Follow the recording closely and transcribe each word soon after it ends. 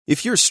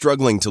If you're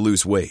struggling to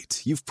lose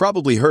weight, you've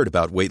probably heard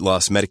about weight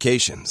loss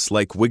medications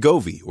like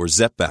Wegovy or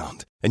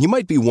Zepbound, and you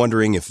might be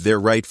wondering if they're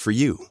right for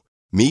you.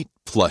 Meet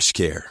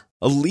PlushCare,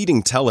 a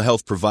leading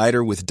telehealth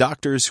provider with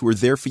doctors who are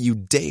there for you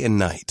day and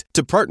night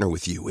to partner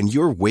with you in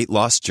your weight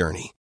loss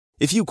journey.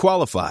 If you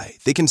qualify,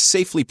 they can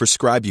safely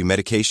prescribe you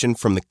medication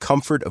from the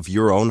comfort of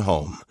your own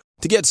home.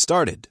 To get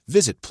started,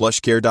 visit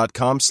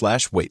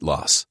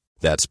plushcare.com/weight-loss.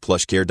 That's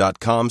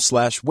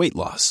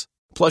plushcare.com/weight-loss.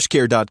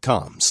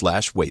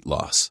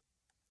 plushcare.com/weight-loss.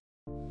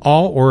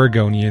 All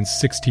Oregonians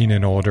 16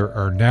 and older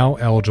are now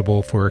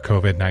eligible for a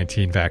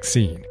COVID-19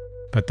 vaccine,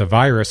 but the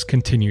virus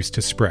continues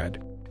to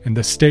spread, and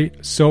the state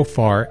so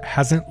far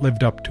hasn't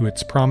lived up to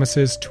its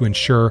promises to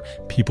ensure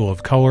people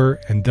of color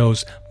and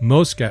those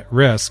most at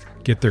risk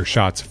get their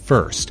shots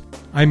first.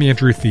 I'm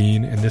Andrew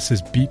Thien, and this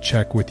is Beat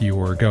Check with You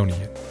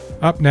Oregonian.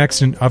 Up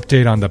next, an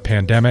update on the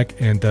pandemic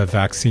and the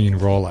vaccine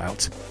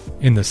rollout.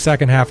 In the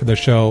second half of the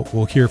show,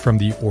 we'll hear from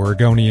the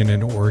Oregonian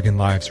and Oregon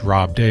Live's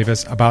Rob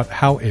Davis about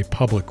how a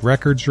public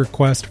records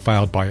request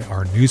filed by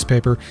our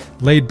newspaper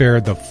laid bare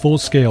the full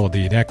scale of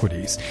the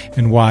inequities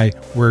and why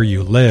where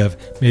you live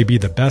may be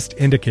the best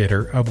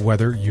indicator of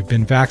whether you've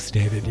been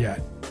vaccinated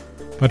yet.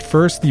 But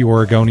first, the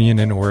Oregonian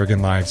and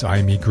Oregon Live's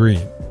Amy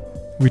Green.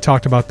 We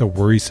talked about the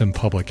worrisome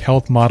public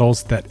health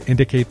models that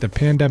indicate the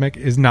pandemic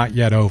is not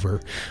yet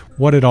over,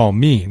 what it all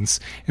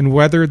means, and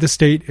whether the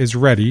state is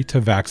ready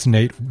to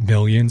vaccinate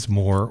millions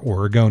more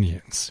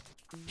Oregonians.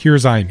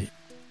 Here's Amy.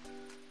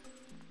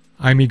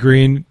 Amy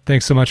Green,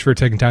 thanks so much for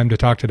taking time to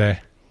talk today.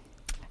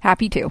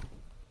 Happy to.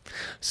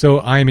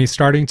 So, Amy,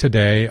 starting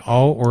today,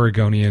 all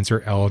Oregonians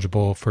are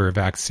eligible for a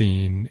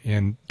vaccine,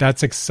 and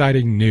that's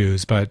exciting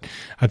news, but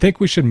I think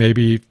we should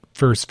maybe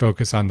first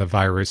focus on the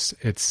virus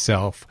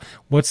itself.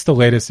 What's the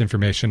latest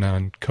information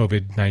on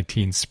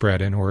COVID-19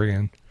 spread in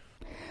Oregon?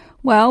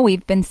 Well,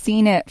 we've been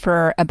seeing it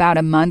for about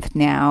a month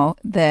now.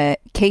 The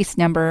case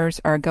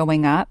numbers are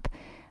going up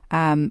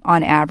on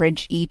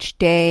average each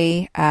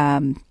day.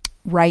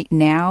 Right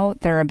now,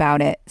 they're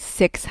about at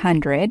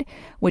 600,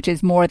 which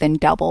is more than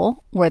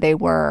double where they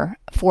were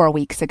 4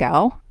 weeks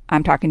ago.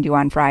 I'm talking to you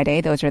on Friday.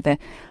 Those are the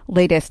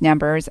latest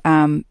numbers.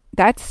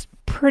 That's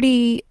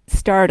pretty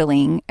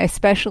startling,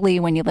 especially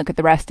when you look at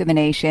the rest of the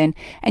nation.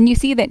 And you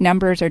see that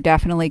numbers are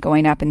definitely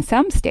going up in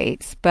some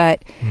states,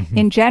 but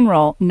in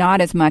general, not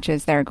as much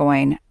as they're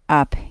going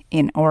up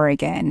in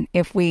Oregon.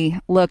 If we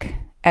look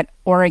at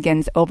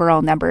Oregon's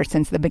overall numbers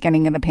since the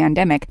beginning of the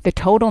pandemic, the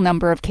total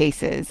number of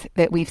cases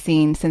that we've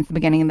seen since the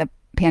beginning of the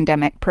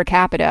pandemic per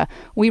capita,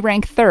 we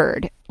rank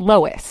third,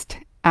 lowest.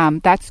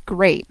 That's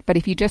great. But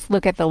if you just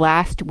look at the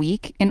last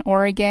week in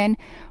Oregon,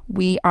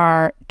 we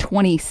are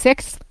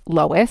 26th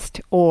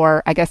lowest,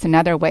 or I guess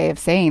another way of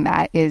saying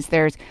that is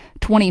there's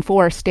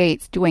 24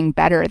 states doing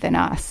better than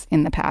us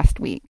in the past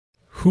week.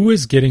 Who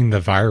is getting the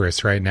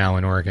virus right now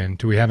in Oregon?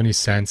 Do we have any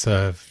sense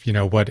of,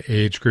 what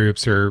age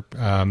groups or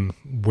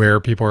where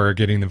people are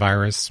getting the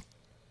virus?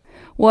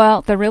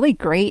 Well, the really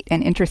great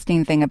and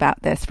interesting thing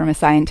about this from a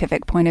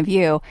scientific point of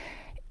view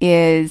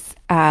is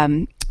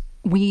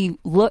we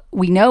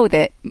know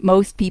that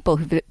most people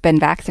who've been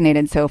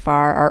vaccinated so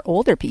far are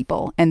older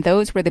people, and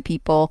those were the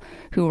people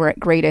who were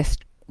at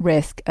greatest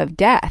risk of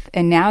death.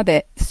 And now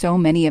that so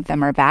many of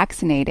them are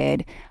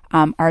vaccinated,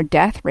 our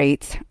death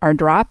rates are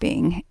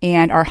dropping,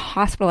 and our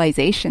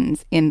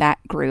hospitalizations in that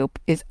group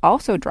is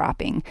also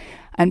dropping.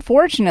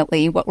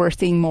 Unfortunately, what we're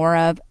seeing more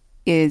of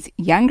is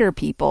younger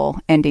people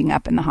ending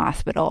up in the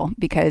hospital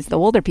because the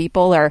older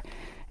people are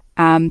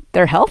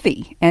they're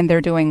healthy and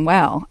they're doing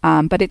well.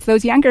 But it's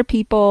those younger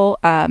people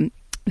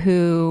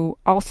who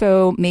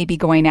also may be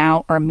going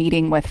out or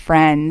meeting with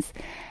friends,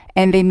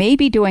 and they may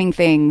be doing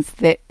things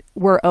that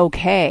were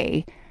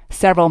okay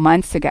several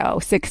months ago,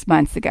 6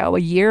 months ago, a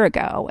year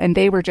ago, and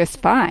they were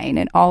just fine.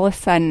 And all of a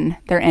sudden,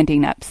 they're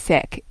ending up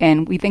sick.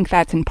 And we think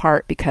that's in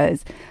part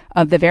because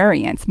of the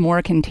variants,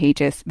 more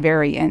contagious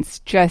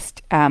variants.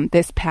 Just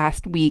this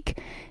past week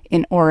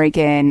in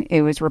Oregon,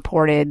 it was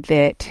reported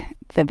that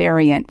the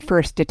variant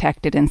first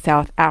detected in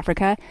South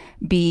Africa,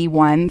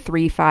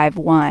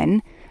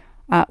 B.1.351,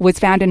 was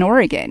found in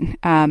Oregon.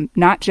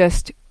 Not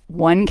just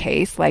one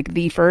case, like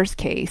the first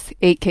case,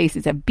 8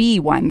 cases of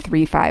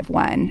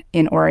B.1.351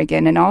 in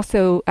Oregon, and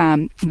also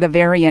the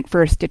variant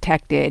first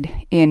detected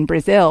in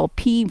Brazil,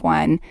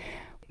 P.1.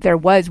 There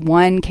was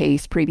one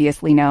case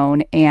previously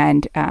known,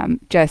 and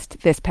just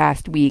this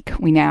past week,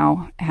 we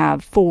now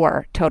have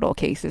 4 total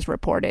cases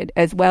reported,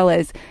 as well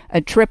as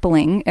a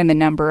tripling in the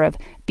number of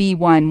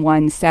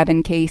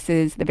B.1.1.7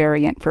 cases, the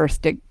variant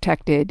first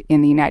detected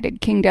in the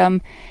United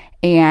Kingdom,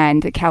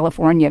 and the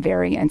California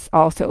variants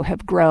also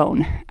have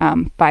grown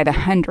by the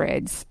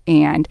hundreds.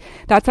 And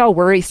that's all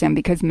worrisome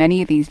because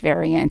many of these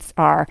variants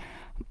are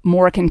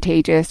more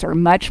contagious or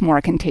much more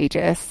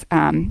contagious.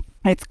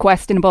 It's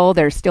questionable.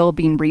 There's still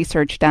being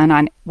research done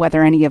on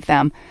whether any of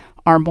them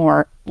are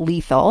more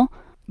lethal,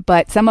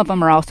 but some of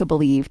them are also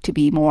believed to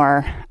be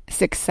more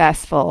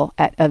successful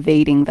at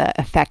evading the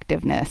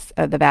effectiveness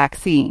of the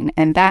vaccine.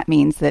 And that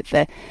means that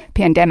the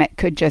pandemic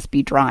could just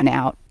be drawn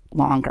out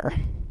longer.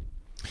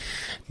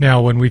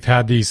 Now, when we've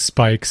had these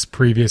spikes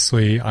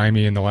previously,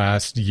 in the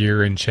last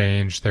year and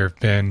change, there have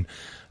been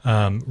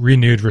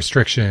renewed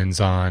restrictions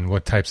on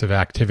what types of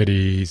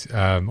activities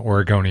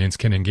Oregonians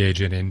can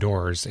engage in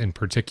indoors in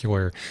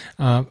particular.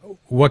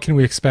 What can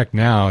we expect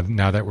now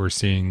that we're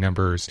seeing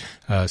numbers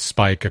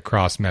spike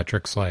across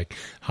metrics like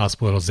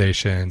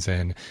hospitalizations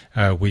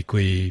and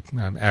weekly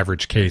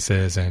average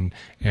cases and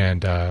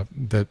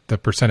the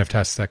percent of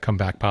tests that come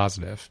back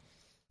positive?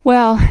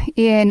 Well,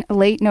 in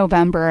late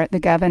November, the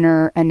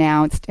governor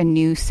announced a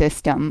new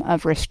system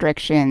of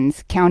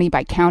restrictions, county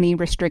by county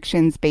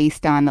restrictions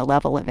based on the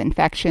level of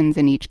infections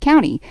in each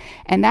county.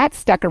 And that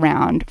stuck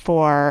around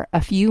for a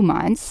few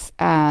months.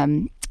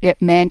 It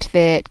meant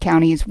that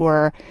counties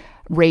were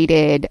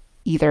rated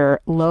either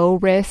low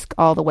risk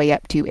all the way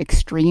up to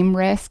extreme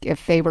risk.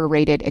 If they were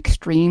rated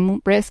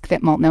extreme risk,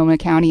 that Multnomah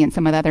County and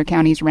some of the other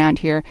counties around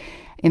here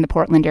in the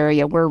Portland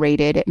area were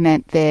rated, it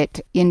meant that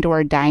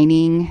indoor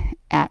dining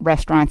at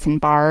restaurants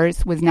and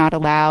bars was not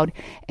allowed,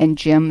 and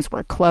gyms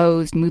were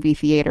closed, movie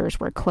theaters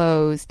were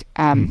closed.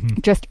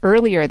 Just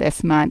earlier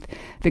this month,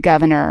 the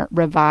governor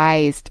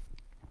revised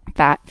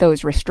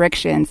those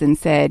restrictions and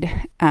said,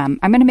 I'm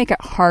going to make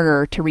it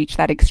harder to reach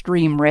that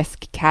extreme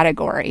risk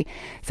category.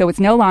 So it's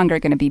no longer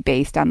going to be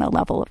based on the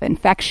level of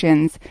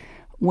infections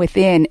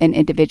within an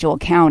individual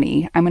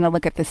county. I'm going to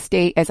look at the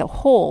state as a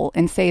whole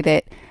and say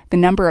that the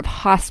number of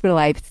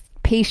hospitalized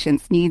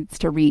patients needs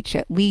to reach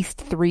at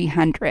least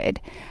 300.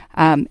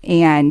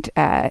 And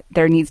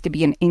there needs to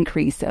be an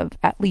increase of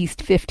at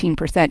least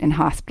 15% in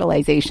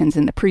hospitalizations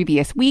in the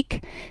previous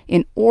week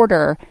in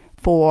order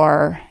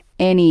for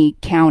any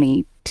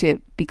county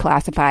to be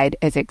classified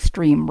as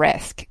extreme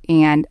risk.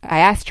 And I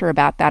asked her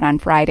about that on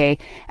Friday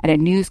at a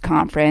news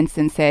conference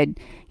and said,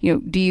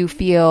 do you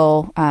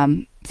feel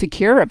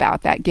secure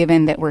about that,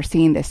 given that we're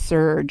seeing this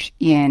surge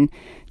in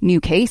new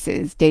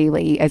cases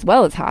daily as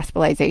well as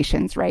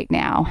hospitalizations right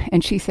now?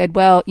 And she said,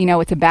 well,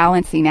 it's a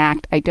balancing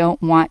act. I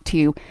don't want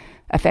to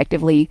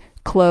effectively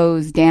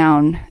close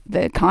down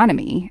the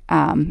economy.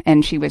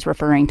 And she was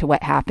referring to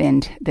what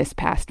happened this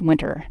past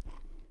winter.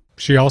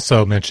 She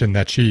also mentioned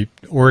that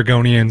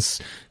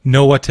Oregonians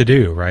know what to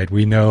do, right?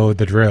 We know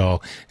the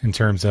drill in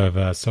terms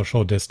of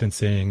social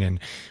distancing and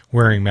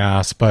wearing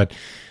masks. But,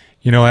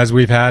 as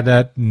we've had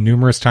that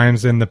numerous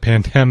times in the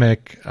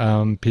pandemic,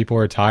 people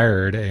are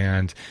tired.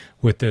 And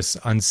with this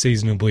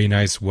unseasonably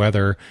nice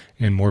weather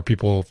and more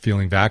people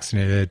feeling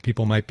vaccinated,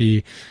 people might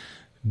be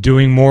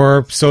doing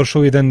more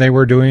socially than they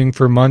were doing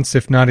for months,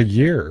 if not a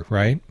year,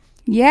 right?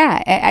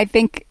 Yeah, I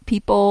think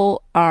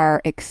people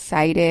are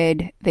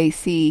excited. They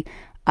see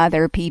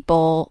other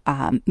people,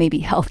 maybe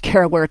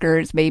healthcare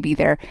workers, maybe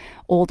their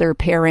older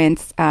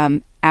parents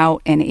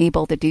out and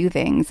able to do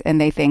things. And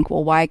they think,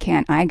 well, why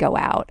can't I go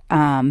out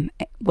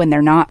when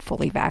they're not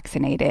fully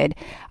vaccinated?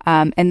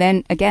 And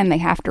then again, they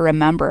have to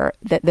remember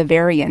that the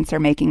variants are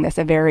making this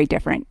a very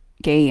different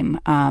game,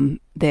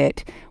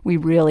 that we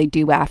really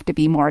do have to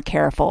be more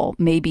careful,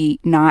 maybe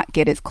not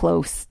get as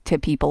close to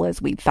people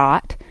as we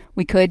thought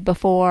we could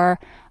before.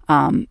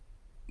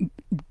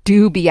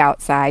 Do be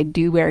outside,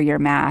 do wear your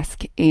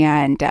mask,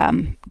 and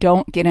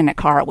don't get in a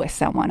car with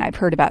someone. I've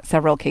heard about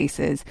several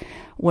cases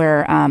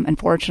where,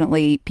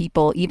 unfortunately,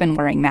 people even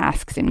wearing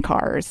masks in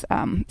cars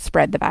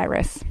spread the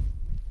virus.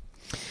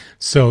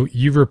 So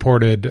you've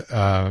reported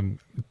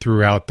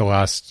throughout the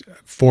last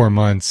 4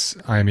 months,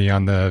 on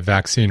the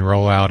vaccine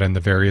rollout and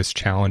the various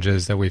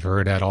challenges that we've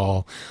heard at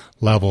all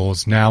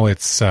levels. Now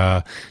it's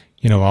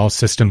all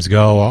systems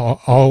go,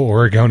 all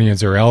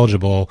Oregonians are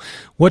eligible.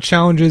 What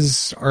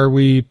challenges are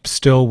we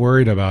still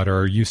worried about,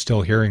 or are you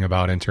still hearing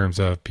about in terms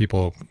of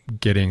people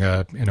getting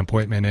an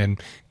appointment and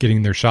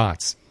getting their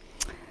shots?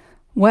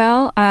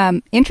 Well,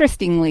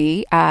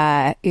 interestingly,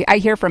 I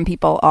hear from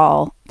people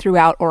all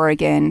throughout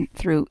Oregon,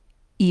 through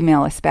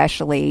email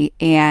especially,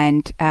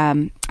 and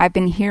I've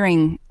been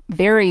hearing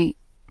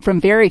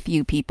from very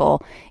few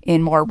people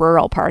in more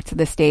rural parts of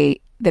the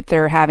state that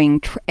they're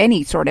having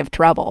any sort of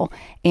trouble.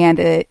 And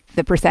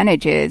the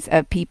percentages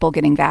of people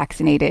getting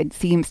vaccinated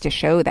seems to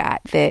show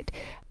that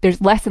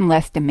there's less and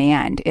less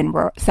demand in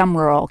some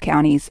rural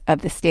counties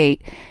of the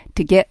state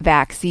to get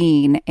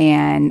vaccine.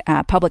 And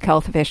public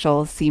health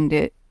officials seem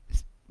to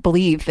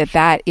believe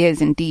that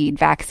is indeed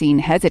vaccine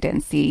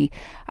hesitancy.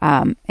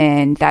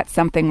 And that's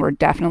something we're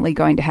definitely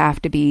going to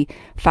have to be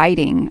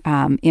fighting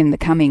in the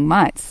coming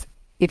months.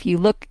 If you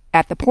look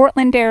at the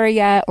Portland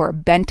area or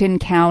Benton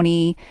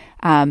County,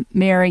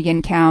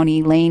 Marion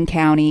County, Lane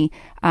County,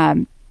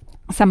 some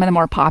of the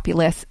more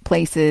populous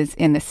places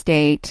in the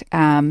state,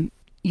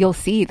 you'll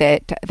see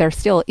that there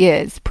still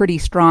is pretty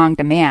strong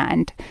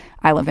demand.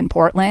 I live in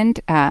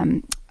Portland.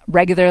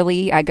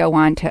 Regularly, I go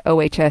on to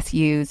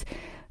OHSU's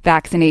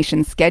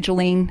vaccination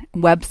scheduling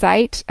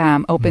website,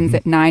 opens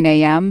at 9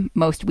 a.m.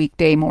 most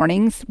weekday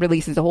mornings,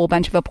 releases a whole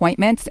bunch of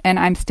appointments, and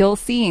I'm still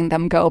seeing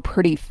them go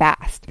pretty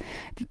fast.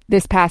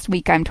 This past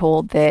week, I'm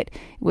told that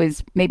it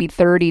was maybe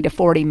 30 to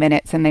 40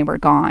 minutes and they were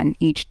gone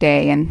each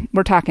day, and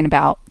we're talking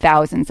about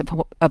thousands of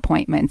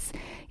appointments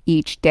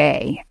each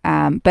day.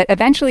 But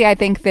eventually, I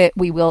think that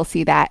we will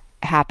see that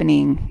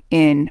happening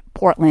in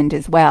Portland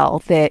as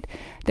well, that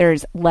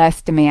there's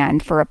less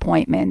demand for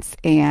appointments.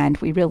 And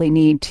we really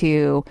need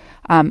to,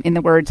 in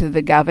the words of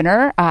the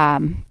governor,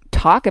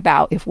 talk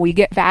about if we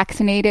get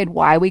vaccinated,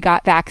 why we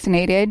got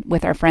vaccinated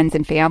with our friends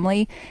and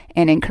family,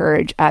 and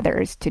encourage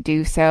others to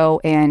do so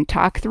and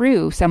talk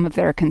through some of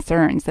their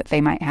concerns that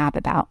they might have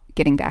about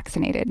getting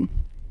vaccinated.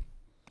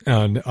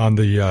 On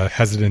the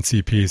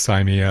hesitancy piece,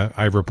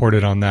 I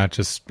reported on that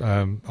just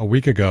a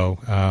week ago,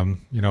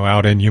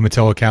 out in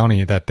Umatilla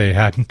County, that they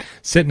had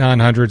sitting on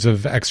hundreds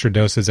of extra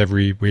doses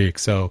every week.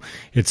 So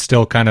it's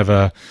still kind of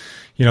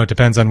it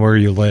depends on where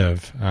you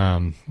live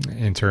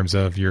in terms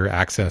of your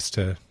access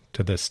to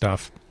this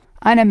stuff.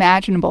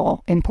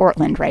 Unimaginable in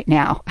Portland right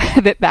now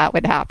that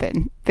would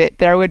happen, that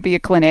there would be a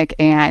clinic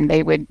and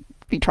they would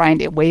be trying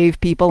to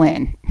wave people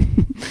in.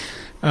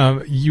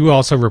 You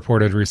also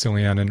reported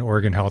recently on an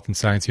Oregon Health and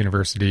Science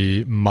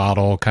University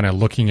model, kind of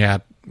looking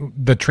at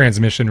the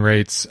transmission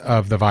rates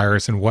of the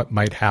virus and what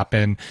might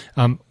happen.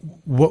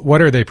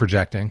 What are they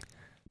projecting?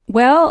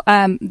 Well,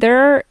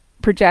 they're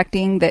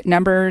projecting that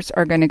numbers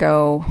are going to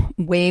go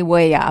way,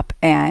 way up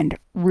and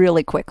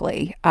really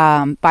quickly.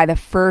 By the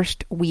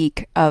first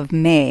week of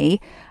May,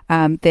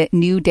 that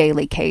new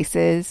daily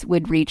cases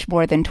would reach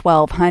more than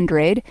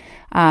 1,200.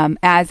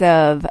 As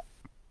of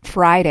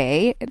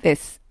Friday,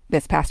 this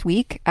past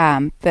week,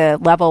 the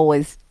level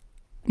was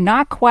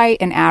not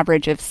quite an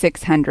average of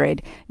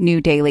 600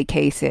 new daily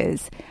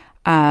cases.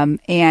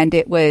 And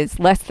it was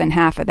less than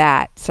half of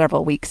that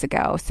several weeks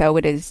ago. So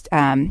it is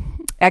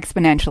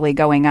exponentially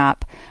going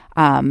up.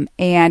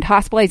 And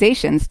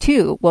hospitalizations,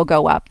 too, will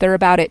go up. They're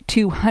about at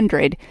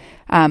 200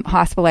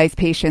 hospitalized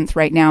patients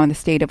right now in the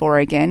state of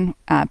Oregon,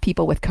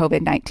 people with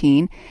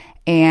COVID-19.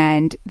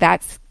 And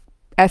that's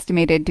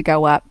estimated to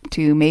go up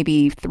to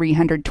maybe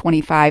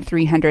 325,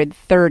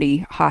 330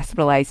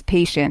 hospitalized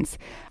patients.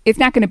 It's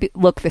not going to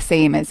look the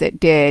same as it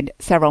did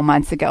several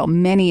months ago.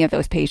 Many of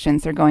those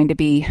patients are going to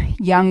be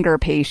younger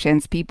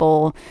patients,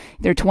 people,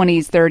 their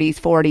 20s,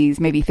 30s, 40s,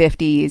 maybe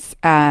 50s.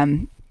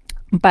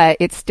 But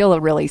it's still a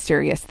really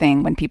serious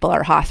thing when people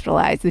are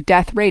hospitalized. The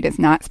death rate is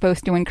not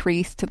supposed to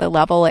increase to the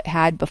level it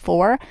had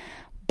before,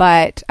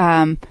 but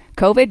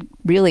COVID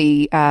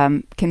really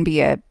can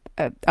be a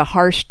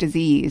harsh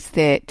disease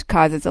that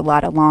causes a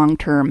lot of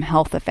long-term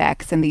health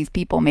effects, and these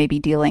people may be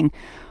dealing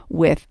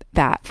with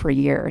that for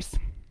years.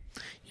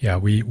 Yeah,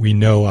 we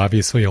know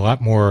obviously a lot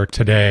more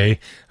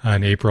today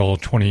on April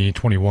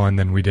 2021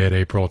 than we did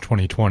April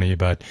 2020,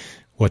 but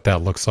what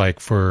that looks like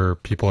for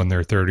people in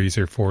their 30s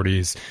or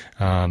 40s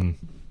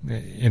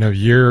in a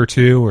year or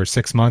two or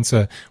 6 months,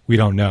 we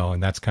don't know,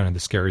 and that's kind of the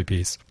scary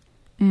piece.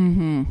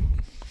 Mm-hmm.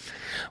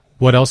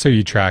 What else are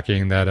you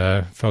tracking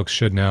that folks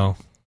should know?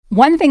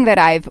 One thing that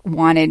I've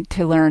wanted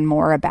to learn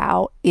more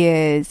about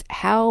is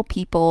how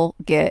people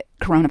get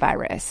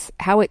coronavirus,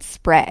 how it's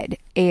spread,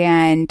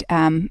 and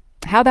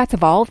how that's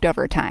evolved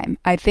over time.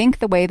 I think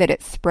the way that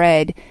it's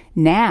spread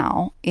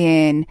now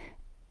in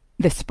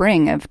the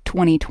spring of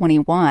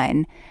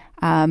 2021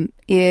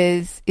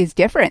 is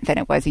different than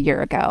it was a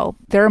year ago.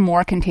 There are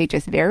more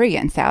contagious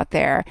variants out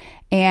there,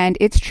 and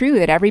it's true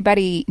that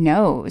everybody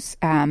knows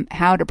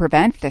how to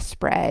prevent the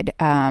spread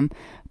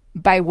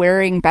by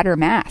wearing better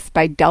masks,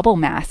 by double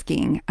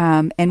masking.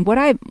 And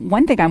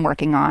one thing I'm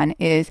working on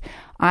is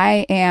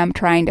I am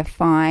trying to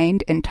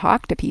find and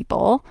talk to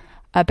people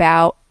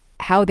about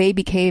how they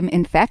became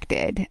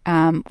infected.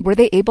 Were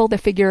they able to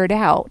figure it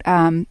out?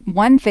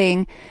 One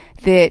thing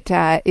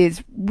that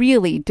is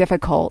really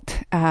difficult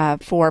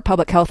for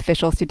public health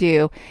officials to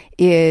do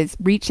is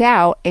reach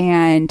out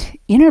and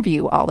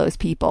interview all those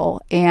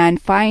people and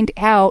find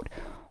out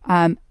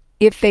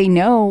if they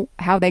know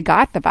how they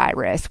got the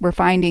virus. We're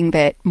finding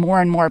that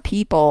more and more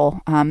people,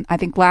 I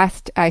think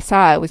last I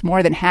saw it was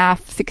more than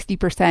half,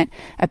 60%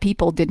 of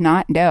people did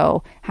not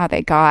know how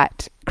they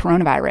got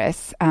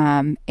coronavirus.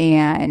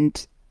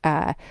 And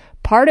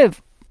part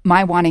of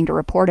my wanting to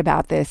report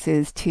about this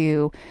is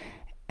to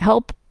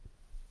help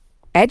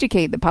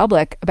educate the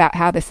public about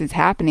how this is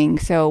happening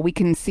so we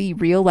can see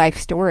real life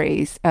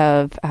stories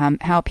of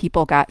how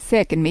people got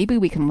sick, and maybe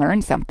we can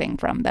learn something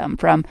from them,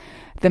 from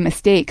the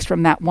mistakes,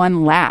 from that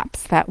one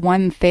lapse, that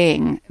one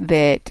thing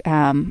that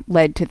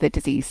led to the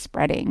disease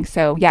spreading.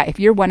 So yeah, if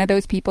you're one of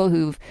those people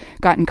who've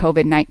gotten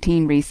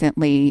COVID-19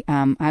 recently,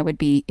 I would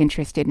be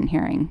interested in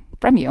hearing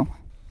from you.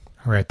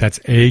 All right, that's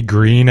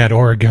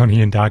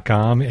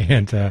agreen@oregonian.com.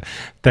 And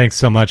thanks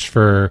so much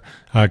for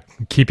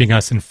keeping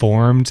us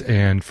informed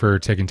and for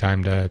taking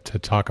time to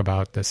talk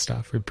about this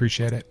stuff. We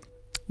appreciate it.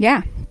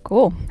 Yeah,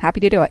 cool. Happy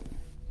to do it.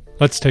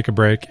 Let's take a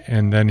break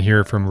and then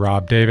hear from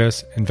Rob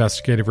Davis,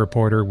 investigative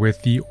reporter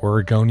with the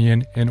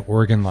Oregonian and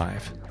Oregon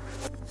Live.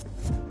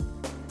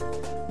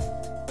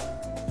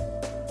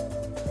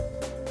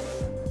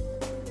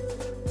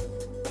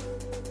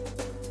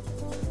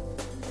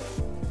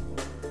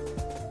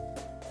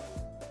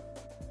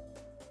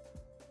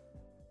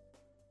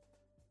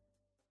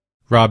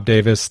 Rob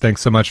Davis,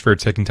 thanks so much for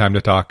taking time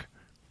to talk.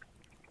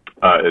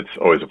 It's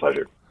always a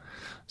pleasure.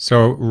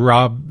 So,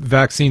 Rob,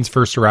 vaccines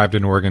first arrived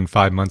in Oregon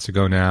 5 months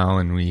ago now,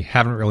 and we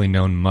haven't really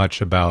known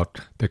much about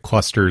the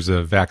clusters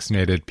of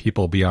vaccinated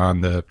people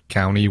beyond the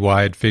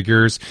county-wide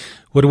figures.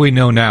 What do we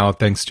know now,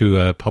 thanks to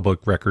a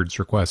public records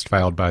request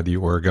filed by the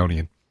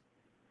Oregonian?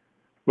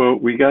 Well,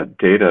 we got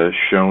data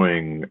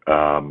showing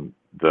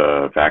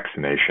the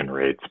vaccination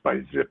rates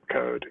by zip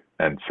code,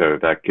 and so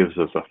that gives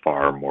us a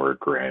far more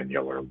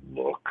granular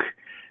look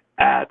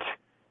at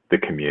the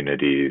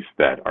communities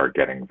that are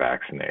getting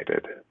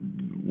vaccinated.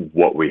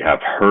 What we have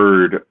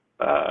heard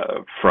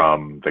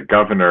from the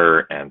governor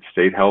and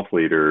state health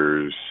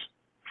leaders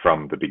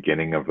from the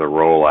beginning of the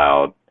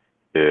rollout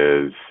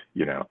is,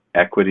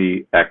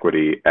 equity,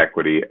 equity,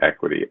 equity,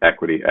 equity,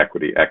 equity,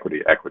 equity,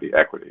 equity, equity,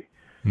 equity.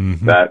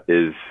 Mm-hmm. That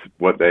is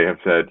what they have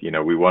said.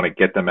 We want to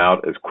get them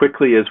out as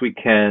quickly as we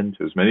can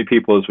to as many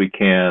people as we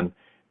can.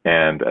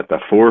 And at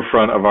the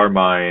forefront of our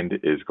mind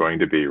is going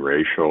to be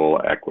racial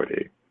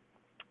equity.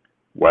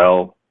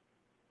 Well,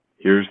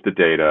 here's the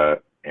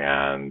data,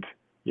 and,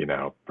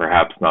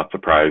 perhaps not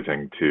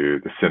surprising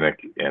to the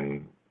cynic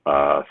in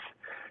us,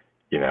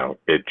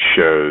 it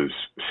shows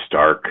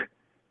stark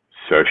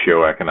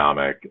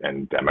socioeconomic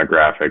and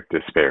demographic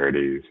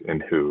disparities in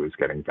who is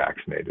getting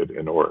vaccinated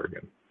in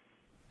Oregon.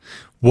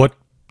 What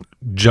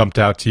jumped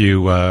out to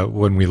you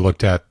when we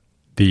looked at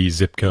the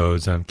zip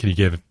codes? Can you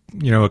give,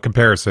 a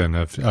comparison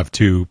of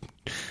two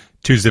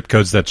zip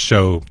codes that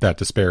show that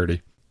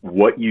disparity?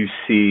 What you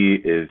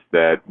see is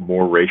that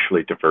more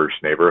racially diverse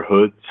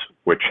neighborhoods,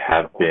 which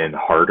have been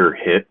harder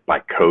hit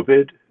by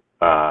COVID,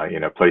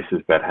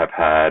 places that have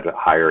had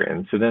higher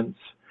incidence,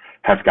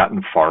 have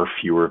gotten far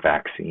fewer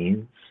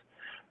vaccines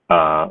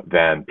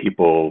than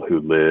people who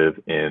live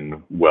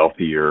in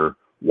wealthier,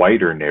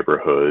 whiter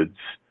neighborhoods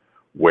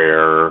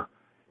where,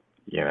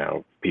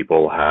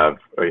 people have,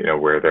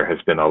 where there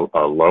has been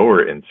a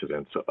lower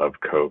incidence of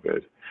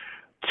COVID.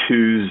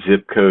 Two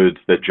zip codes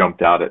that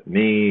jumped out at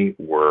me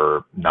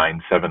were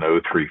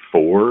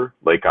 97034,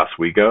 Lake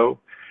Oswego,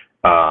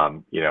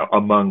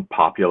 among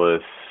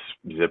populous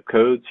zip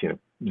codes,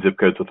 zip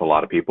codes with a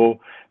lot of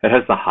people. It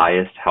has the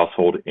highest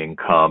household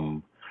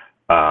income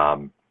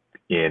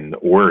in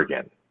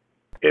Oregon.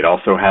 It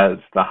also has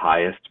the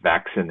highest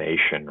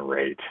vaccination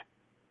rate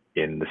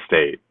in the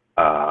state.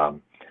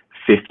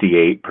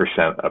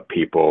 58% of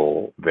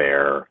people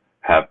there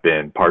have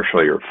been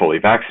partially or fully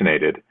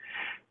vaccinated.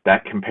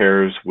 That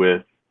compares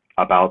with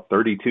about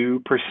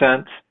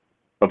 32%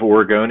 of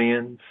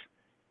Oregonians.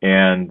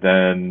 And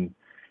then,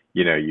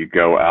 you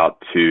go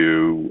out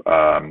to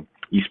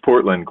East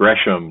Portland,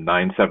 Gresham,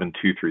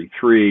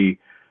 97233,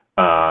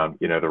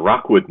 the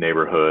Rockwood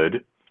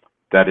neighborhood.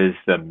 That is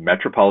the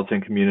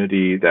metropolitan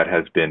community that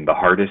has been the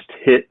hardest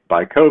hit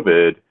by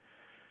COVID.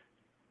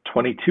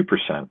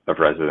 22% of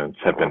residents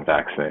have been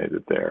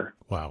vaccinated there.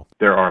 Wow.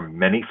 There are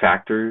many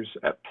factors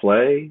at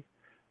play,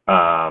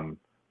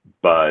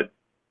 but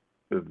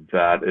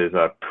that is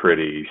a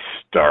pretty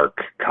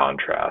stark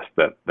contrast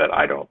that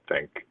I don't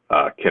think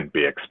can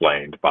be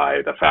explained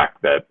by the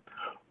fact that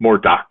more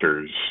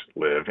doctors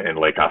live in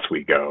Lake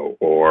Oswego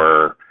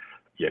or,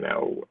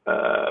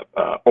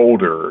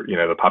 older,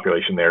 the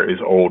population there is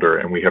older,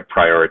 and we have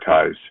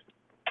prioritized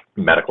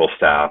medical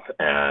staff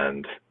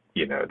and,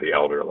 the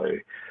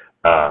elderly.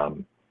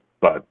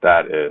 But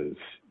that is,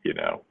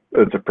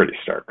 it's a pretty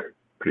stark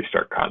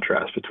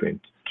contrast between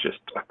just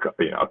a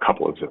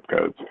couple of zip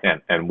codes.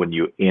 And when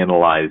you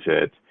analyze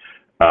it,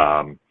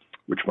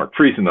 which Mark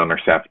Friesen on our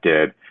staff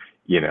did,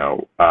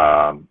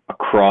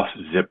 across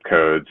zip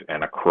codes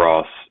and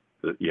across,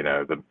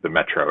 the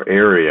metro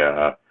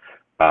area,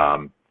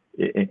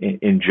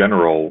 in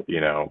general,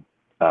 the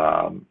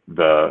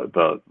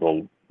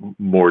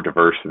more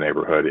diverse the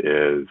neighborhood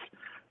is,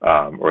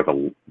 or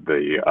the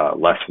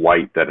less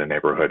white that a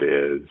neighborhood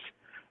is,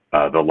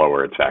 the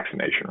lower its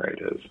vaccination rate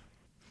is.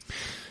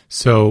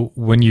 So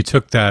when you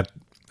took that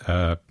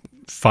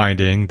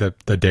finding, the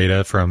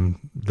data from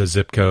the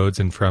zip codes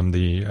and from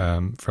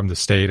the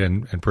state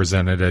and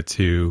presented it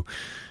to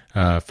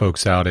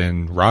folks out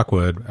in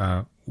Rockwood,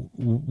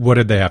 what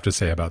did they have to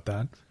say about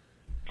that?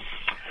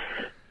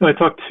 I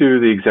talked to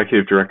the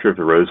executive director of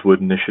the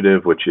Rosewood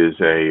Initiative, which is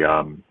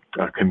a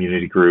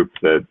community group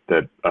that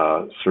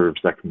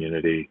serves that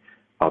community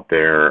out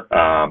there.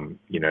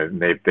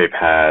 They've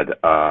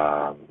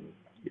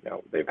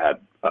had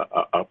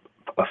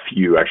a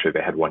few. Actually,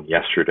 they had one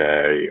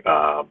yesterday,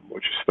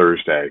 which is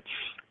Thursday.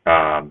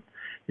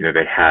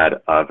 They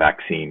had a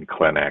vaccine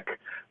clinic,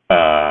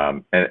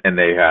 and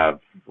they have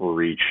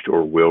reached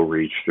or will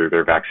reach through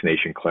their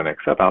vaccination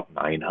clinics about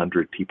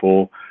 900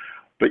 people.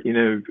 But,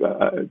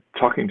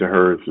 talking to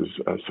her, this is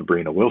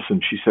Sabrina Wilson,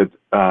 she said,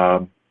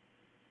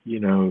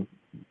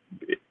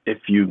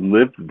 if you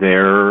live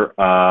there,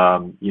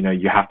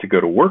 you have to go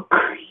to work.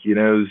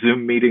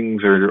 Zoom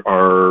meetings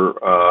are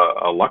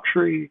a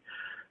luxury.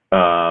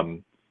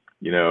 Owning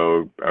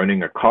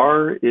a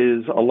car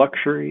is a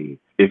luxury.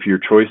 If your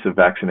choice of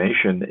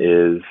vaccination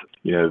is,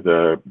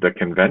 the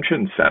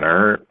convention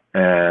center,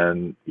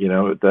 and,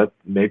 that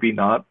maybe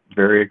not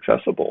very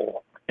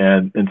accessible.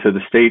 And so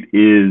the state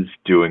is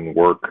doing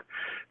work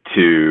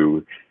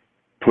to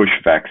push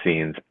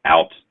vaccines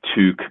out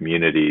to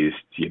communities,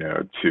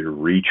 to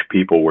reach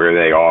people where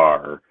they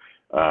are.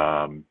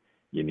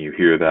 You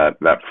hear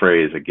that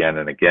phrase again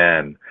and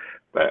again.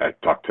 I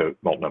talked to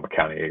Multnomah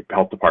County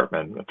Health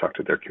Department. I talked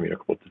to their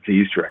communicable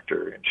disease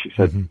director, and she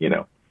said,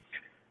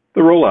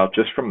 the rollout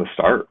just from the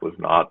start was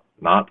not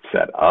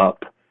set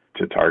up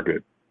to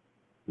target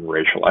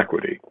racial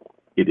equity.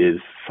 It is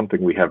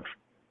something we have,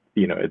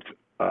 it's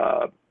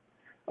a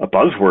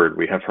buzzword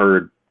we have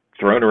heard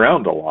thrown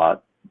around a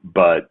lot,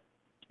 but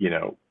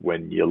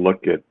when you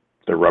look at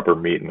the rubber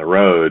meeting the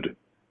road,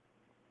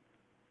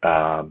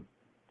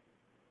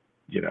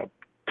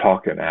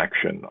 talk and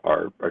action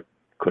are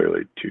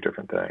clearly two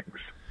different things.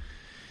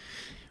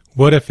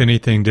 What, if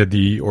anything, did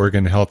the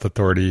Oregon Health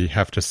Authority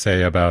have to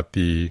say about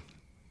the,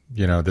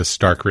 this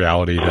stark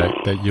reality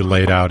that you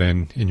laid out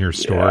in your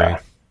story? Yeah.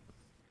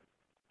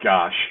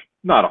 Gosh,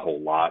 not a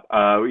whole lot.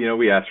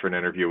 We asked for an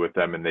interview with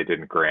them and they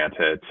didn't grant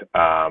it.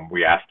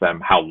 We asked them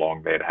how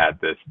long they'd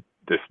had this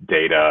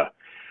data.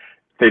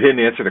 They didn't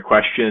answer the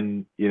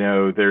question.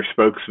 Their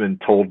spokesman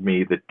told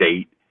me the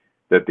date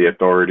that the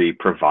authority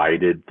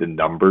provided the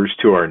numbers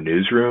to our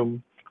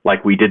newsroom.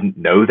 Like we didn't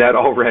know that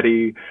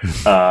already.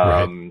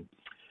 Right.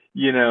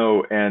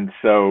 And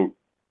so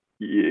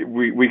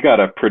we got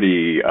a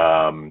pretty,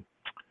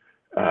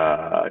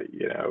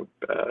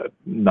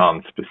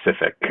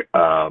 non-specific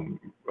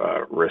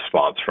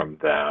response from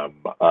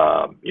them,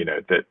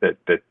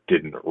 that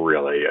didn't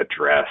really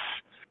address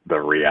the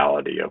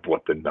reality of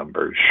what the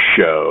numbers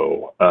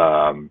show.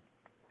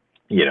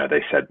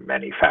 They said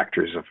many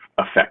factors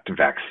affect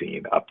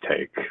vaccine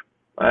uptake.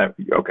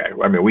 Okay,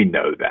 I mean, we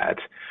know that.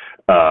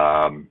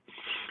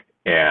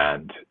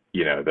 And,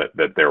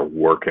 that they're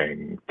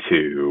working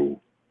to,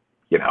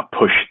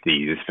 push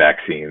these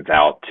vaccines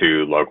out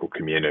to local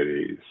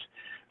communities.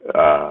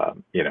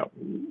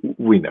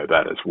 We know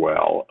that as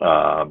well.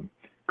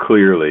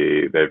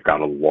 Clearly, they've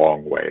got a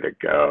long way to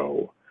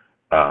go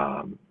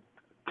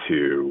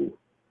to,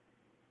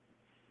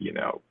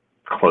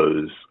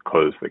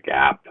 close the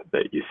gap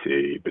that you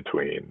see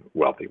between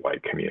wealthy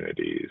white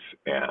communities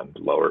and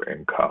lower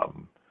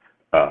income,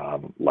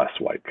 less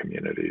white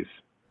communities.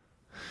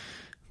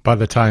 By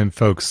the time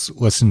folks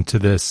listen to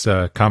this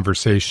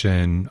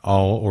conversation,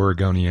 all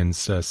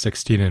Oregonians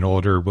 16 and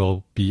older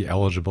will be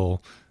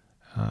eligible.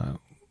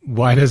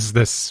 Why does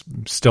this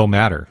still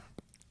matter?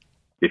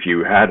 If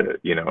you had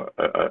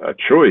a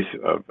choice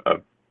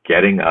of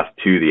getting us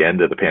to the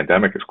end of the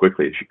pandemic as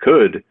quickly as you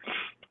could,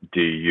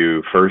 do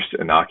you first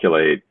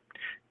inoculate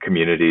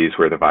communities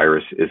where the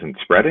virus isn't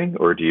spreading,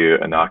 or do you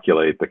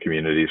inoculate the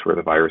communities where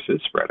the virus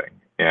is spreading?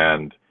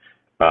 And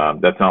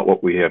that's not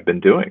what we have been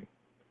doing.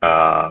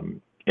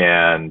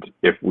 And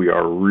if we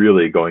are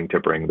really going to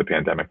bring the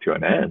pandemic to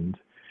an end,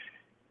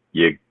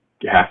 you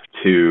have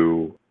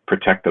to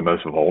protect the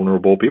most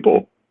vulnerable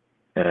people.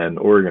 And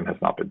Oregon has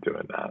not been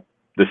doing that.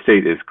 The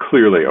state is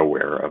clearly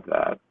aware of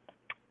that.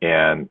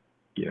 And,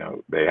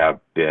 they have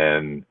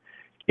been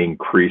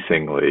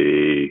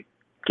increasingly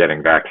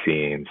getting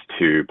vaccines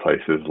to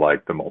places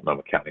like the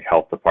Multnomah County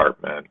Health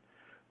Department,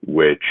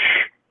 which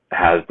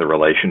has the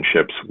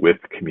relationships with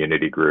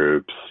community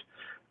groups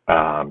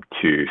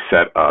to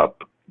set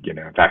up,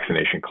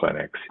 vaccination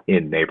clinics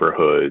in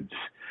neighborhoods,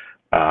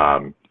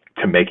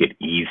 to make it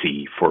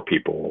easy for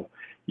people,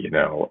 to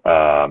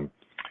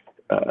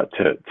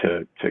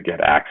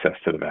get access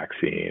to the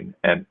vaccine.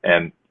 And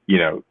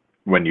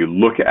when you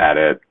look at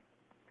it,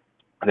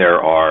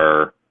 there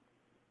are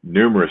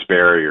numerous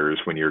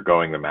barriers when you're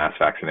going the mass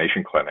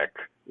vaccination clinic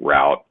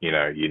route.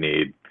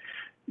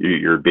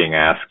 You're being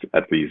asked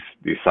at these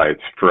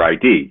sites for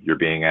ID. You're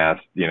being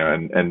asked,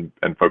 and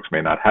folks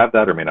may not have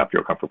that or may not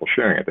feel comfortable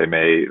sharing it.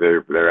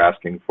 They're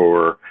asking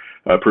for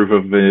proof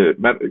of the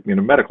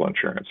medical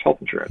insurance,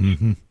 health insurance.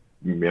 Mm-hmm.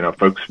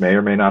 Folks may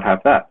or may not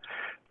have that.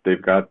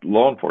 They've got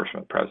law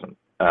enforcement present.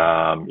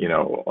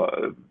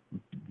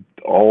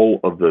 All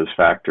of those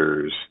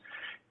factors,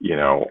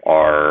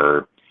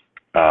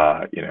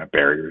 are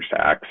barriers to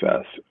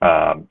access.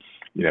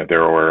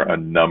 There were a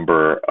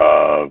number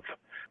of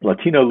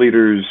Latino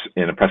leaders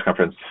in a press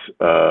conference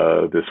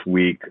this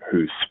week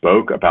who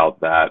spoke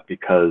about that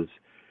because,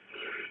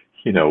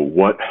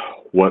 what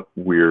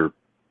we're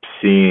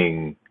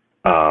seeing,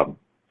 in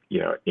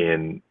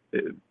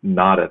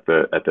not at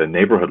the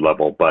neighborhood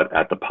level, but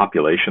at the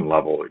population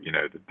level,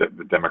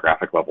 the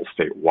demographic level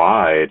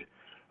statewide,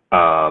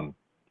 1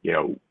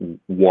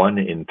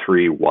 in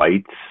 3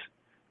 whites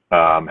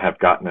have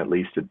gotten at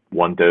least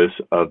one dose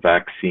of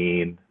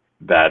vaccine.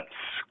 That's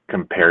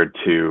compared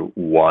to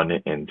 1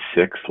 in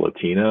 6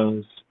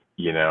 Latinos,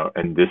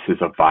 and this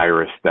is a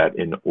virus that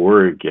in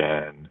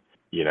Oregon,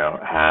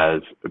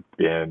 has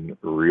been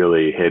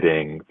really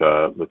hitting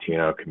the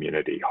Latino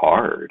community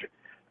hard.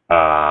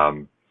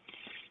 I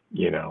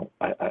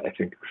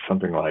think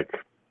something like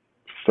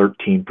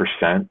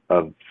 13%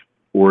 of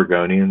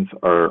Oregonians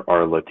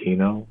are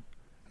Latino.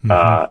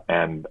 Mm-hmm.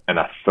 And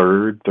a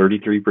third,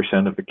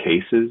 33% of the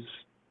cases,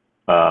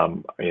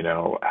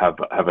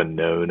 have a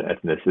known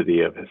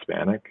ethnicity of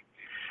Hispanic.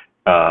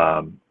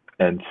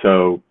 And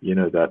so,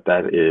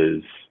 that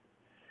is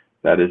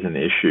an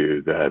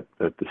issue that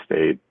the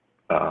state,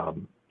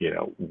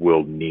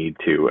 will need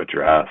to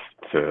address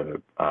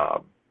to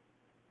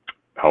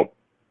help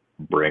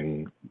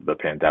bring the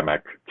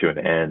pandemic to an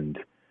end,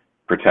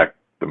 protect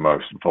the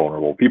most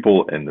vulnerable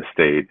people in the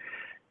state,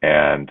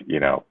 and,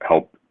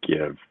 help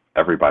give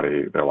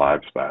everybody their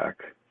lives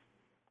back.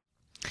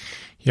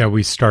 Yeah,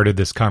 we started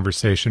this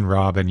conversation,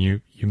 Rob, and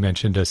you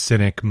mentioned a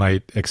cynic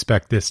might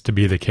expect this to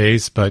be the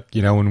case. But,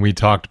 when we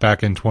talked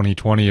back in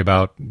 2020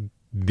 about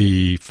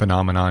the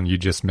phenomenon you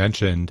just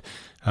mentioned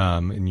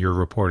in your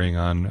reporting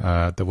on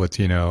the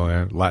Latino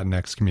and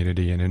Latinx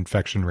community and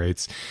infection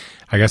rates,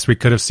 I guess we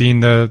could have seen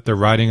the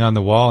writing on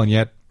the wall, and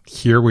yet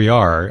here we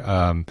are.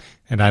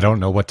 And I don't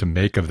know what to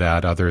make of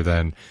that other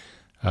than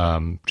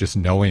just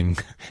knowing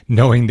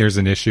there's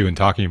an issue and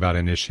talking about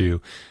an issue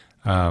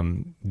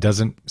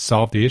doesn't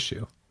solve the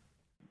issue.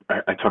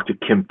 I talked to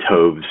Kim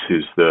Toves,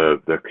 who's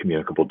the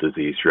communicable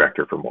disease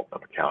director for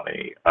Multnomah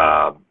County,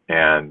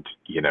 and,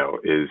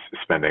 is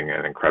spending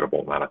an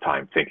incredible amount of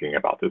time thinking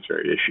about this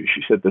very issue.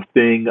 She said the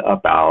thing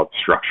about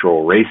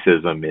structural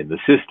racism in the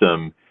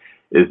system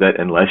is that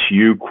unless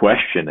you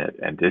question it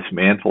and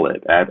dismantle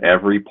it at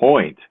every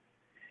point,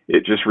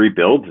 it just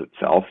rebuilds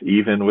itself,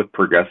 even with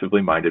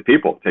progressively minded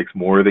people. It takes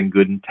more than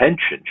good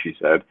intention, she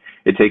said.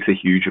 It takes a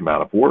huge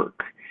amount of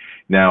work.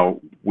 Now,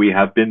 we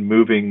have been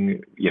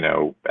moving,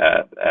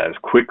 as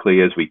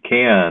quickly as we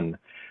can,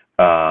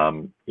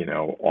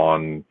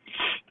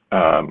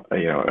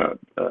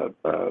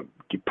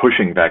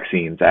 pushing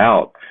vaccines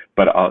out.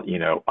 But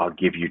I'll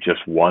give you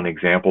just one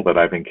example that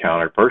I've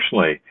encountered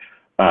personally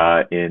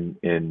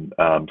in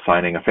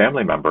signing a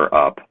family member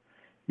up.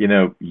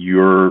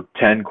 You're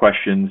 10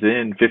 questions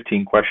in,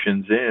 15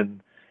 questions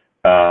in,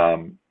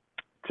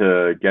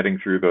 to getting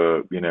through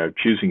the,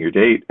 choosing your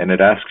date, and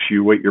it asks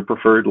you what your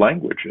preferred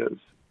language is.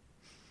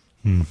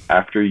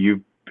 After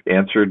you've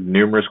answered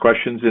numerous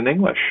questions in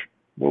English.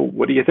 Well,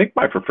 what do you think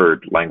my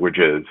preferred language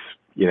is?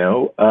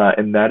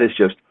 And that is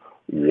just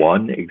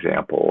one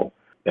example.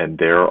 And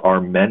there are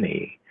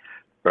many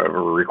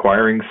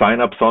requiring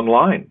signups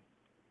online.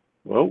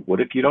 Well, what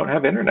if you don't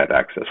have internet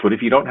access? What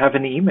if you don't have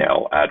an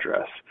email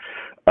address?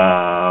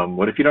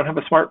 What if you don't have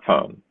a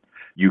smartphone?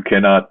 You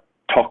cannot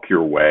talk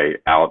your way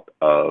out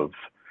of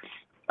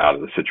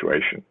the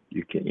situation.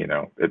 You can,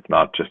 it's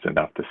not just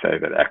enough to say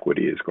that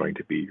equity is going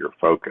to be your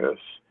focus.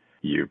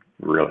 You've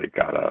really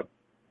got to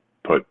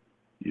put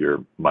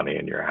your money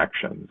and your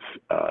actions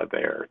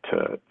there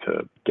to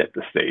get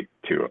the state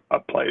to a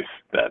place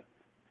that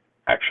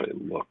actually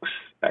looks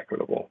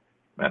equitable.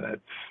 And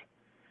it's,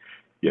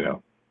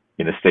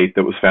 in a state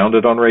that was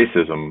founded on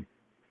racism,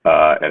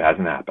 it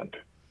hasn't happened.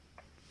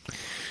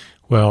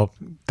 Well,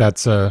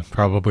 that's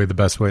probably the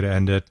best way to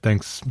end it.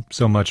 Thanks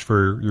so much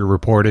for your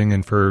reporting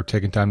and for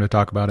taking time to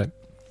talk about it.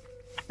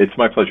 It's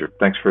my pleasure.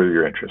 Thanks for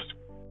your interest.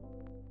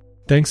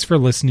 Thanks for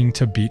listening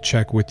to Beat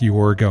Check with You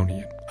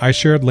Oregonian. I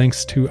shared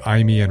links to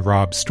Imee and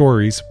Rob's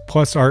stories,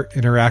 plus our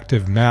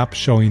interactive map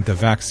showing the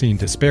vaccine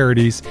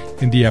disparities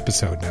in the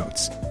episode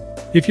notes.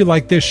 If you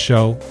like this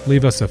show,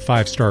 leave us a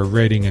 5-star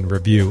rating and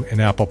review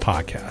in Apple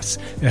Podcasts.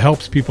 It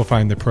helps people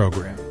find the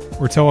program.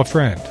 Or tell a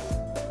friend.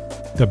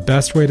 The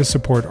best way to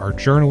support our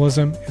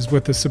journalism is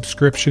with a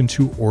subscription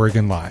to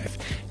Oregon Live.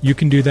 You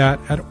can do that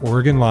at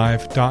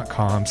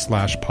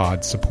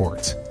OregonLive.com/pod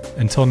support.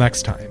 Until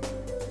next time.